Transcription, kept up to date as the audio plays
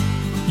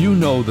You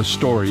know the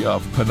story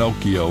of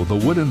Pinocchio, the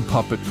wooden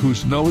puppet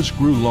whose nose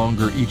grew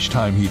longer each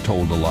time he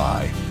told a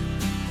lie.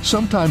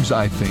 Sometimes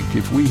I think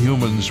if we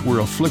humans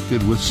were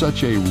afflicted with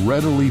such a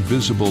readily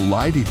visible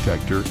lie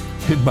detector,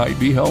 it might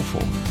be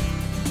helpful.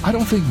 I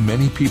don't think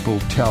many people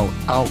tell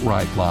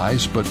outright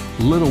lies, but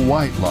little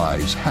white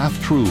lies,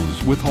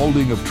 half-truths,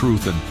 withholding of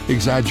truth, and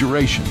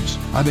exaggerations.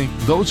 I think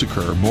those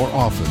occur more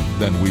often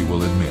than we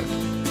will admit.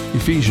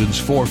 Ephesians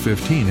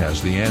 4:15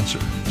 has the answer.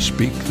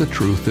 Speak the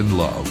truth in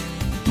love.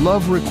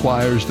 Love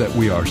requires that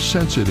we are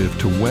sensitive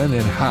to when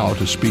and how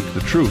to speak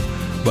the truth,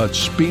 but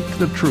speak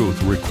the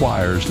truth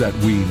requires that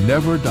we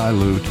never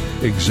dilute,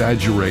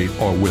 exaggerate,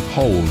 or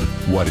withhold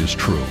what is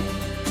true.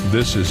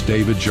 This is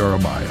David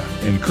Jeremiah,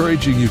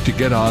 encouraging you to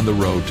get on the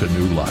road to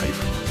new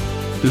life.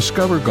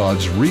 Discover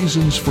God's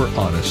reasons for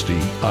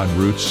honesty on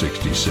Route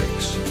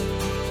 66.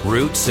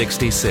 Route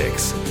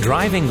 66,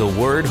 driving the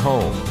word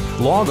home.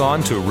 Log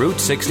on to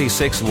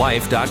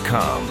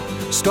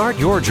Route66Life.com. Start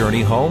your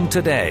journey home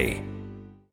today.